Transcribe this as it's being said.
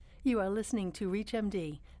You are listening to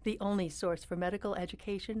ReachMD, the only source for medical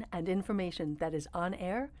education and information that is on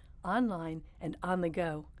air, online, and on the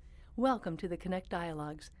go. Welcome to the Connect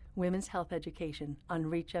Dialogues, Women's Health Education on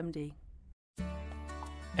ReachMD.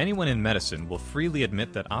 Anyone in medicine will freely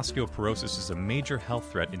admit that osteoporosis is a major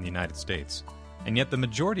health threat in the United States. And yet the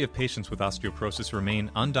majority of patients with osteoporosis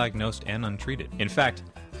remain undiagnosed and untreated. In fact,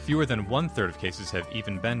 fewer than one-third of cases have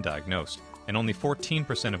even been diagnosed, and only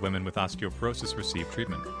 14% of women with osteoporosis receive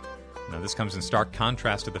treatment. Now, this comes in stark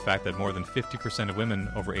contrast to the fact that more than 50% of women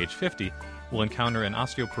over age 50 will encounter an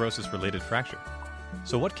osteoporosis-related fracture.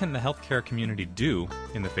 So what can the healthcare community do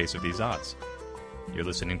in the face of these odds? You're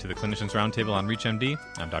listening to the Clinicians Roundtable on ReachMD.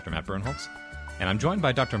 I'm Dr. Matt Birnholz, and I'm joined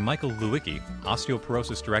by Dr. Michael Lewiecki,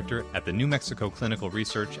 Osteoporosis Director at the New Mexico Clinical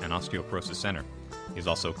Research and Osteoporosis Center. He's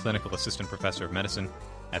also Clinical Assistant Professor of Medicine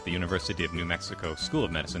at the University of New Mexico School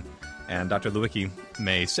of Medicine. And Dr. Lewiecki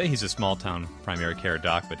may say he's a small-town primary care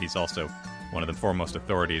doc, but he's also one of the foremost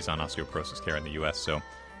authorities on osteoporosis care in the U.S. So,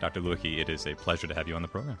 Dr. Lewiecki, it is a pleasure to have you on the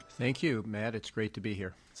program. Thank you, Matt. It's great to be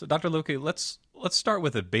here. So, Dr. Lewiecki, let's start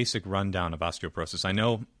with a basic rundown of osteoporosis. I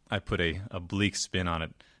know I put a bleak spin on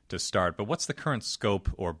it to start, but what's the current scope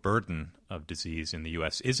or burden of disease in the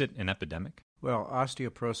U.S.? Is it an epidemic? Well,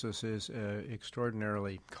 osteoporosis is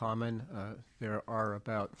extraordinarily common. There are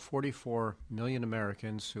about 44 million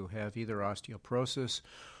Americans who have either osteoporosis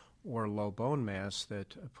or low bone mass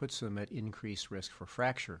that puts them at increased risk for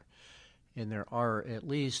fracture. And there are at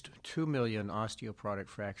least 2 million osteoporotic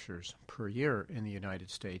fractures per year in the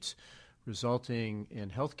United States, resulting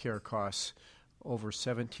in healthcare costs over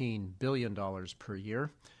 $17 billion per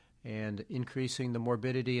year, and increasing the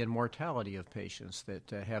morbidity and mortality of patients that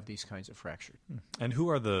have these kinds of fractures. And who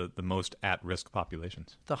are the most at-risk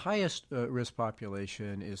populations? The highest risk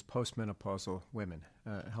population is postmenopausal women.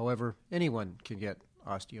 However, anyone can get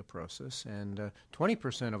osteoporosis, and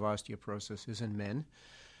 20% of osteoporosis is in men.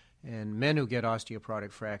 And men who get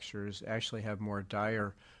osteoporotic fractures actually have more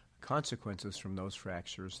dire consequences from those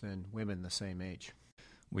fractures than women the same age.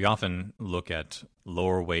 We often look at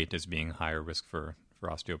lower weight as being higher risk for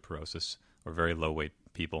osteoporosis, or very low weight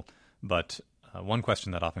people. But one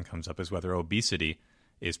question that often comes up is whether obesity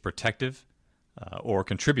is protective or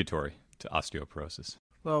contributory to osteoporosis.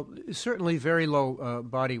 Well, certainly very low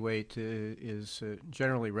body weight is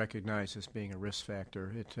generally recognized as being a risk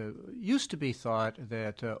factor. It used to be thought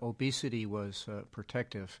that obesity was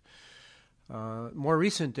protective. More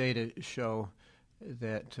recent data show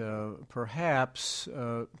that perhaps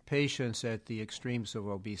patients at the extremes of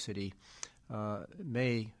obesity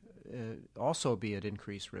may also be at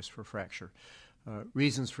increased risk for fracture.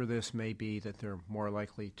 Reasons for this may be that they're more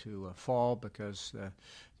likely to fall because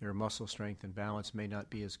their muscle strength and balance may not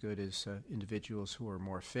be as good as individuals who are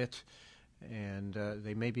more fit, and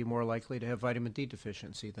they may be more likely to have vitamin D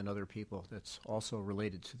deficiency than other people. That's also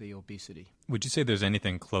related to the obesity. Would you say there's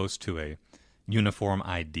anything close to a uniform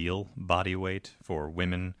ideal body weight for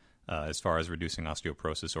women as far as reducing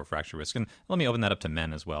osteoporosis or fracture risk? And let me open that up to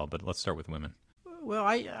men as well, but let's start with women. Well,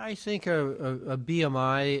 I think a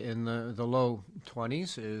BMI in the low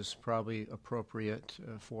 20s is probably appropriate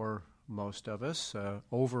for most of us.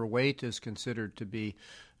 Overweight is considered to be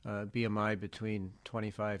BMI between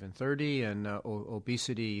 25 and 30, and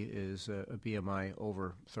obesity is a BMI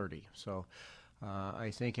over 30. So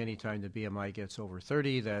I think anytime the BMI gets over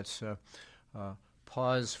 30, that's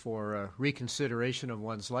pause for reconsideration of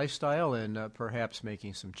one's lifestyle and perhaps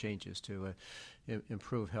making some changes to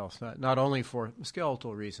improve health, not only for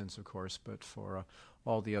skeletal reasons, of course, but for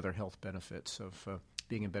all the other health benefits of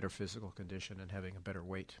being in better physical condition and having a better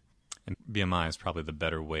weight. And BMI is probably the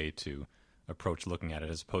better way to approach looking at it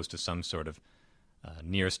as opposed to some sort of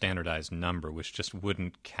near standardized number, which just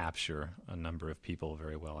wouldn't capture a number of people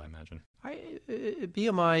very well, I imagine.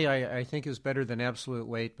 BMI, I think, is better than absolute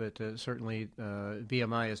weight, but certainly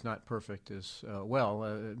BMI is not perfect as well.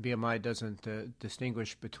 BMI doesn't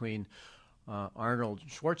distinguish between Arnold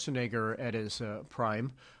Schwarzenegger at his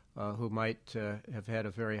prime, who might have had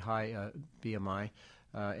a very high BMI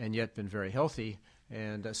and yet been very healthy,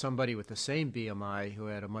 and somebody with the same BMI who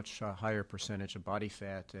had a much higher percentage of body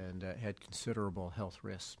fat and had considerable health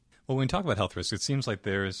risks. Well, when we talk about health risks, it seems like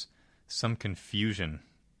there's some confusion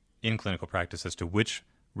in clinical practice as to which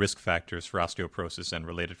risk factors for osteoporosis and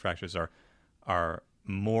related fractures are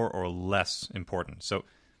more or less important. So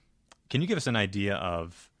can you give us an idea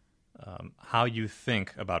of how you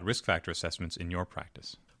think about risk factor assessments in your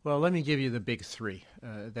practice? Well, let me give you the big three.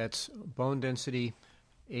 That's bone density,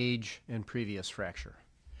 age, and previous fracture.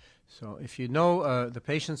 So if you know the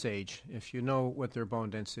patient's age, if you know what their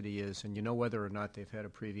bone density is, and you know whether or not they've had a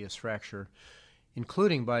previous fracture,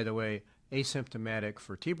 including, by the way, asymptomatic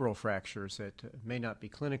vertebral fractures that may not be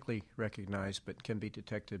clinically recognized but can be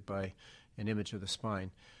detected by an image of the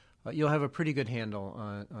spine, you'll have a pretty good handle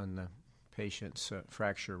on the patient's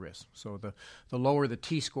fracture risk. So the lower the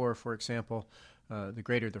T-score, for example, the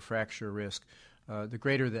greater the fracture risk. The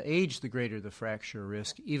greater the age, the greater the fracture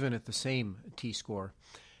risk, even at the same T-score.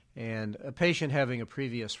 And a patient having a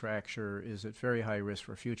previous fracture is at very high risk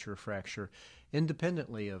for future fracture,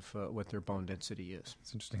 independently of what their bone density is.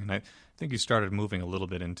 That's interesting. And I think you started moving a little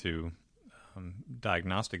bit into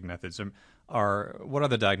diagnostic methods. What are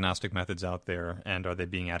the diagnostic methods out there, and are they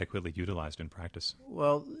being adequately utilized in practice?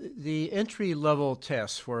 Well, the entry-level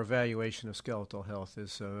test for evaluation of skeletal health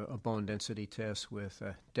is a bone density test with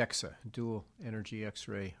DEXA, dual energy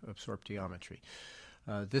X-ray absorptiometry.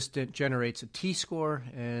 This generates a T-score,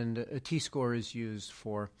 and a T-score is used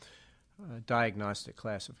for diagnostic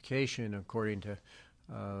classification according to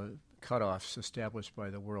cutoffs established by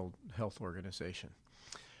the World Health Organization.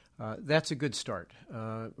 That's a good start.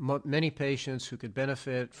 Many patients who could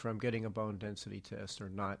benefit from getting a bone density test are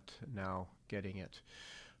not now getting it.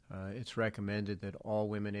 It's recommended that all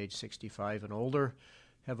women age 65 and older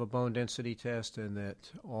have a bone density test, and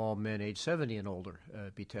that all men age 70 and older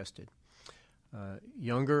be tested.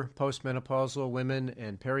 Younger postmenopausal women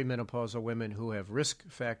and perimenopausal women who have risk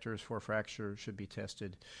factors for fracture should be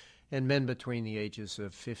tested, and men between the ages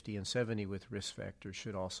of 50 and 70 with risk factors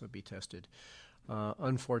should also be tested.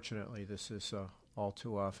 Unfortunately, this is all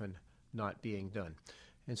too often not being done.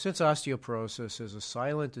 And since osteoporosis is a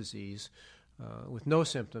silent disease with no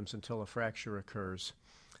symptoms until a fracture occurs,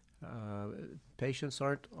 patients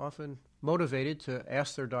aren't often motivated to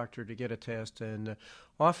ask their doctor to get a test, and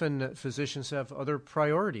often physicians have other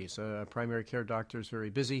priorities. Primary care doctor is very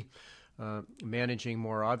busy managing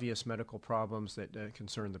more obvious medical problems that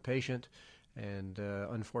concern the patient, and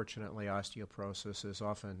unfortunately osteoporosis is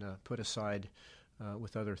often put aside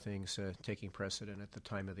with other things taking precedent at the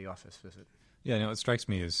time of the office visit. Yeah, it strikes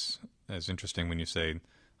me as interesting when you say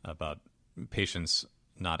about patients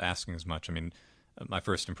not asking as much. I mean, my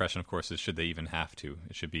first impression, of course, is should they even have to?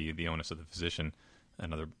 It should be the onus of the physician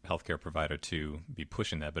and other healthcare provider to be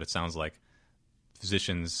pushing that. But it sounds like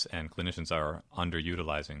physicians and clinicians are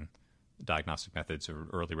underutilizing diagnostic methods or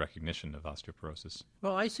early recognition of osteoporosis.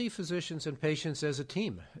 Well, I see physicians and patients as a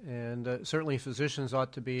team, and certainly physicians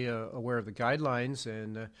ought to be aware of the guidelines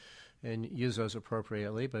and use those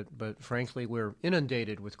appropriately. But frankly, we're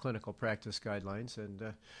inundated with clinical practice guidelines,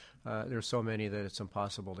 and there's so many that it's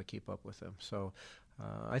impossible to keep up with them. So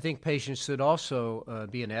I think patients should also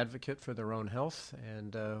be an advocate for their own health,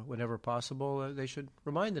 and whenever possible, they should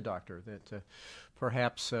remind the doctor that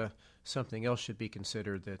perhaps something else should be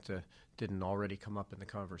considered that didn't already come up in the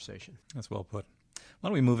conversation. That's well put. Why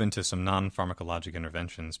don't we move into some non-pharmacologic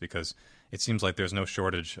interventions, because it seems like there's no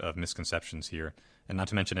shortage of misconceptions here, and not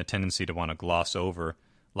to mention a tendency to want to gloss over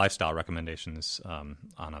lifestyle recommendations on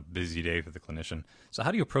a busy day for the clinician. So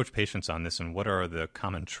how do you approach patients on this, and what are the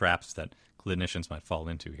common traps that clinicians might fall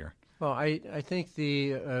into here? Well, I think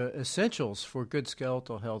the essentials for good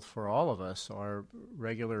skeletal health for all of us are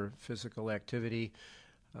regular physical activity,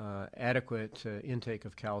 adequate intake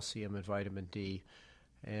of calcium and vitamin D,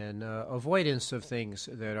 and avoidance of things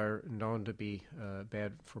that are known to be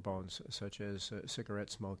bad for bones, such as cigarette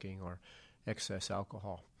smoking or excess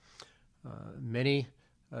alcohol. Many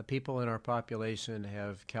people in our population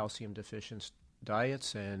have calcium deficient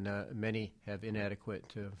diets, and many have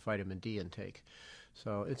inadequate vitamin D intake.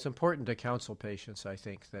 So it's important to counsel patients, I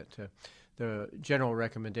think, that the general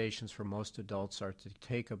recommendations for most adults are to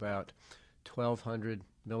take about 1,200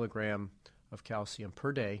 milligram of calcium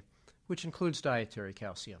per day, which includes dietary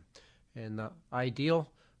calcium. And the ideal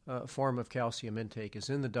form of calcium intake is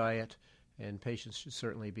in the diet, and patients should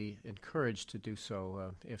certainly be encouraged to do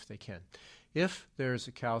so if they can. If there's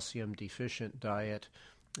a calcium deficient diet,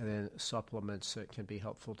 then supplements can be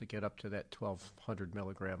helpful to get up to that 1,200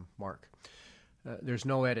 milligram mark. There's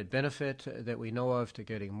no added benefit that we know of to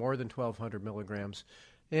getting more than 1,200 milligrams,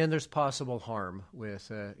 and there's possible harm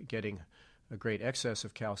with getting a great excess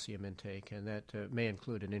of calcium intake, and that may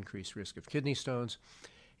include an increased risk of kidney stones,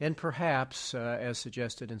 and perhaps, as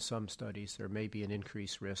suggested in some studies, there may be an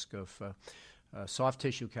increased risk of soft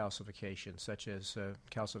tissue calcification, such as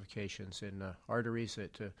calcifications in arteries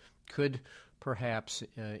that could perhaps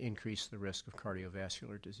increase the risk of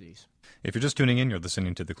cardiovascular disease. If you're just tuning in, you're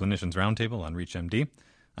listening to the Clinicians Roundtable on ReachMD.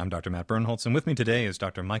 I'm Dr. Matt Birnholz, and with me today is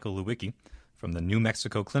Dr. Michael Lewiecki from the New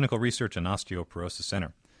Mexico Clinical Research and Osteoporosis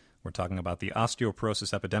Center. We're talking about the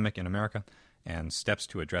osteoporosis epidemic in America and steps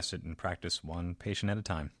to address it in practice one patient at a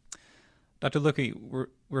time. Dr. Lewiecki,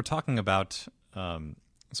 we're talking about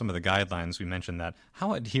some of the guidelines, we mentioned that.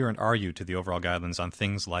 How adherent are you to the overall guidelines on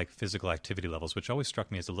things like physical activity levels, which always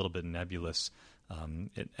struck me as a little bit nebulous,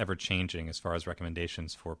 ever-changing as far as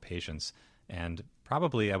recommendations for patients? And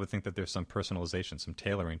probably I would think that there's some personalization, some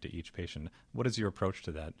tailoring to each patient. What is your approach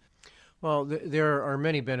to that? Well, there are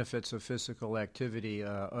many benefits of physical activity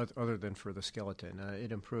other than for the skeleton.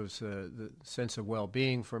 It improves the sense of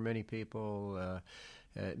well-being for many people.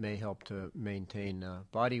 It may help to maintain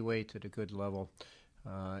body weight at a good level.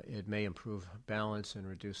 It may improve balance and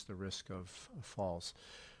reduce the risk of falls.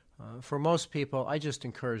 For most people, I just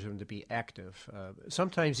encourage them to be active.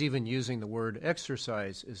 Sometimes even using the word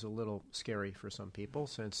exercise is a little scary for some people,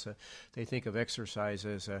 since they think of exercise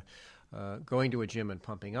as going to a gym and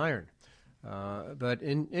pumping iron. But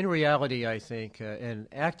in reality, I think an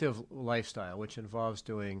active lifestyle, which involves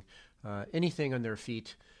doing anything on their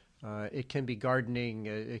feet, it can be gardening,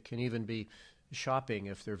 it can even be shopping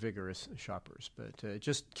if they're vigorous shoppers, but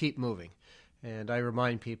just keep moving. And I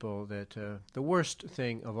remind people that the worst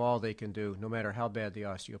thing of all they can do, no matter how bad the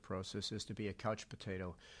osteoporosis, is to be a couch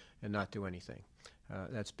potato and not do anything.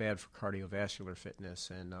 That's bad for cardiovascular fitness,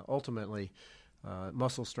 and ultimately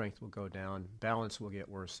muscle strength will go down, balance will get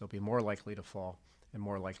worse, they'll be more likely to fall and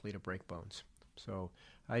more likely to break bones. So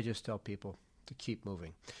I just tell people to keep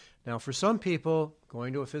moving. Now, for some people,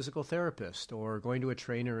 going to a physical therapist or going to a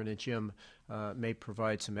trainer in a gym may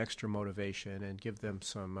provide some extra motivation and give them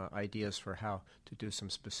some ideas for how to do some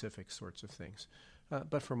specific sorts of things.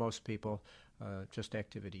 But for most people, just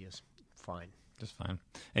activity is fine. Just fine.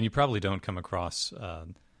 And you probably don't come across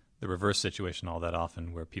the reverse situation all that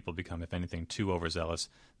often, where people become, if anything, too overzealous.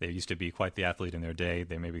 They used to be quite the athlete in their day.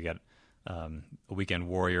 They maybe get a weekend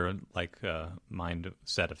warrior-like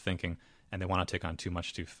mindset of thinking, and they want to take on too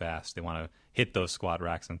much too fast. They want to hit those squat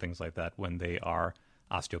racks and things like that when they are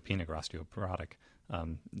osteopenic or osteoporotic.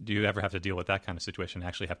 Do you ever have to deal with that kind of situation and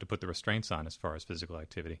actually have to put the restraints on as far as physical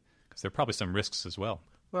activity? Because there are probably some risks as well.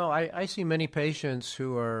 Well, I see many patients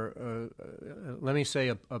who are, let me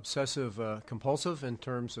say, obsessive-compulsive in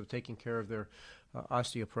terms of taking care of their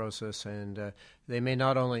osteoporosis, and they may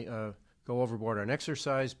not only go overboard on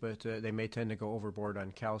exercise, but they may tend to go overboard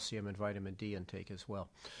on calcium and vitamin D intake as well.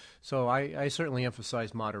 So I certainly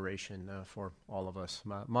emphasize moderation for all of us.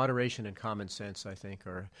 Moderation and common sense, I think,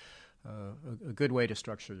 are a good way to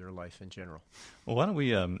structure your life in general. Well, why don't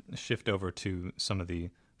we shift over to some of the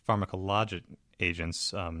pharmacologic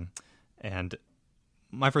agents? And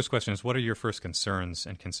my first question is, what are your first concerns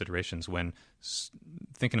and considerations when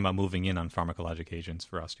thinking about moving in on pharmacologic agents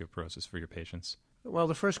for osteoporosis for your patients? Well,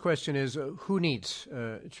 the first question is, who needs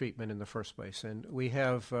treatment in the first place? And we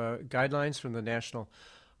have guidelines from the National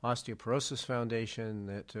Osteoporosis Foundation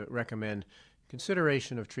that recommend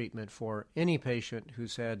consideration of treatment for any patient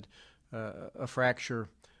who's had a fracture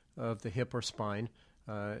of the hip or spine,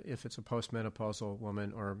 if it's a postmenopausal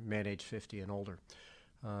woman or man age 50 and older.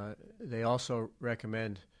 They also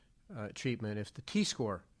recommend treatment if the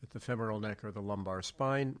T-score at the femoral neck or the lumbar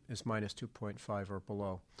spine is minus 2.5 or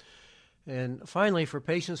below. And finally, for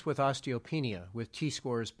patients with osteopenia with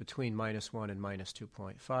T-scores between minus 1 and minus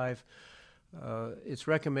 2.5, it's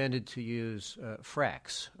recommended to use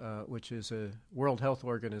FRAX, which is a World Health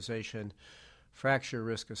Organization fracture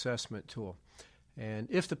risk assessment tool. And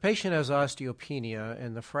if the patient has osteopenia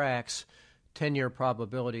and the FRAX 10-year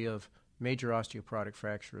probability of major osteoporotic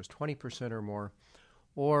fracture is 20% or more,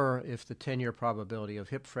 or if the 10-year probability of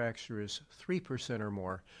hip fracture is 3% or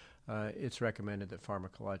more, it's recommended that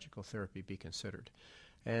pharmacological therapy be considered.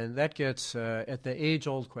 And that gets at the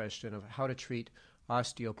age-old question of how to treat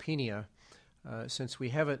osteopenia, since we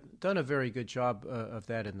haven't done a very good job of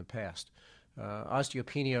that in the past.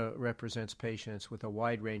 Osteopenia represents patients with a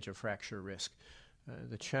wide range of fracture risk.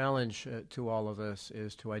 The challenge to all of us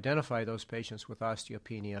is to identify those patients with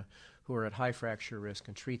osteopenia who are at high fracture risk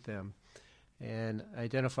and treat them, and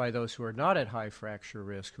identify those who are not at high fracture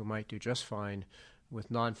risk who might do just fine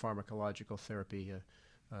with non-pharmacological therapy,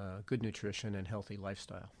 good nutrition, and healthy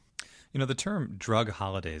lifestyle. You know, the term drug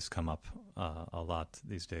holidays come up a lot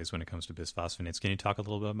these days when it comes to bisphosphonates. Can you talk a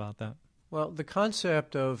little bit about that? Well, the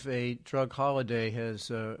concept of a drug holiday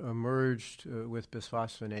has emerged with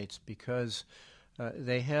bisphosphonates because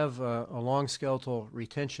they have a long skeletal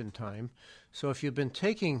retention time. So if you've been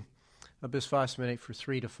taking a bisphosphonate for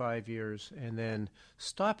 3 to 5 years and then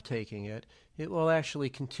stop taking it, it will actually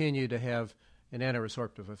continue to have an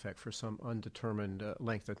antiresorptive effect for some undetermined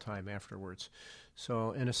length of time afterwards.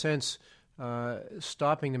 So in a sense,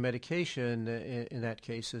 stopping the medication in that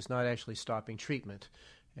case is not actually stopping treatment.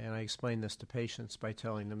 And I explain this to patients by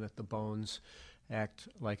telling them that the bones act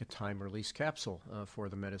like a time-release capsule for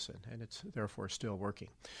the medicine, and it's therefore still working.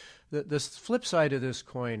 The flip side of this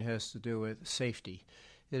coin has to do with safety.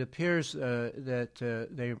 It appears that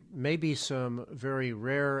there may be some very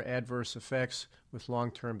rare adverse effects with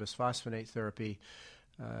long-term bisphosphonate therapy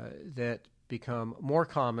that become more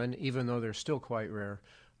common, even though they're still quite rare,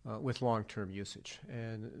 with long-term usage.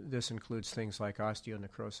 And this includes things like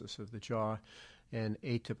osteonecrosis of the jaw and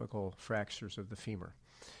atypical fractures of the femur.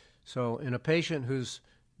 So in a patient who's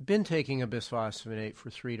been taking a bisphosphonate for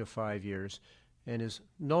 3 to 5 years and is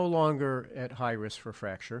no longer at high risk for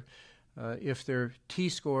fracture, if their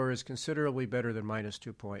T-score is considerably better than minus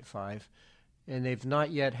 2.5 and they've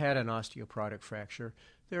not yet had an osteoporotic fracture,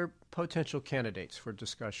 they're potential candidates for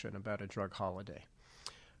discussion about a drug holiday.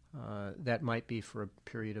 That might be for a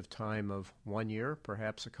period of time of 1 year,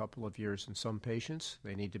 perhaps a couple of years in some patients.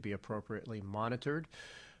 They need to be appropriately monitored,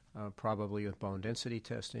 probably with bone density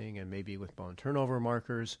testing and maybe with bone turnover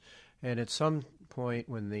markers. And at some point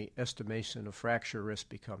when the estimation of fracture risk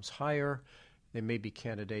becomes higher, they may be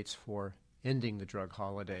candidates for ending the drug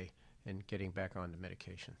holiday and getting back onto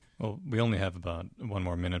medication. Well, we only have about 1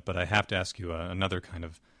 more minute, but I have to ask you another kind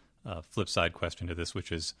of flip side question to this,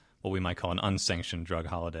 which is what we might call an unsanctioned drug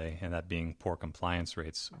holiday, and that being poor compliance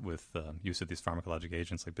rates with use of these pharmacologic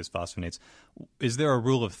agents like bisphosphonates. Is there a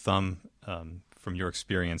rule of thumb from your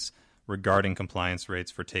experience regarding compliance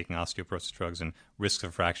rates for taking osteoporosis drugs and risks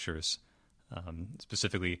of fractures?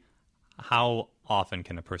 Specifically, how often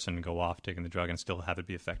can a person go off taking the drug and still have it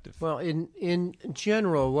be effective? Well, in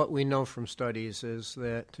general, what we know from studies is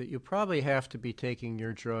that you probably have to be taking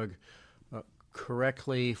your drug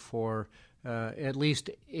correctly for at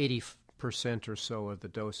least 80% or so of the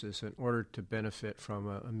doses in order to benefit from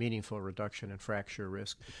a meaningful reduction in fracture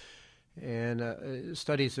risk. And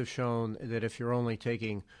studies have shown that if you're only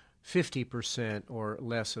taking 50% or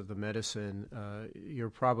less of the medicine,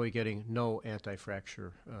 you're probably getting no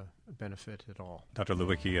anti-fracture benefit at all. Dr.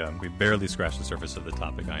 Lewiecki, we barely scratched the surface of the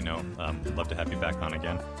topic, I know. I'd love to have you back on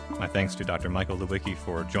again. My thanks to Dr. Michael Lewiecki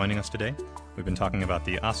for joining us today. We've been talking about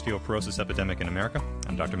the osteoporosis epidemic in America.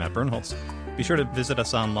 I'm Dr. Matt Birnholz. Be sure to visit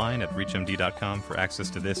us online at reachmd.com for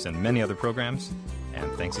access to this and many other programs.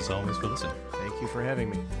 And thanks as always for listening. Thank you for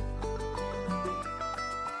having me.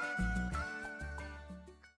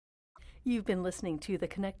 You've been listening to the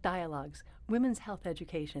Connect Dialogues, Women's Health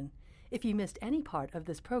Education. If you missed any part of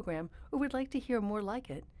this program or would like to hear more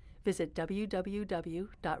like it, visit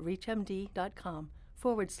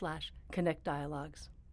www.reachmd.com/Connect Dialogues.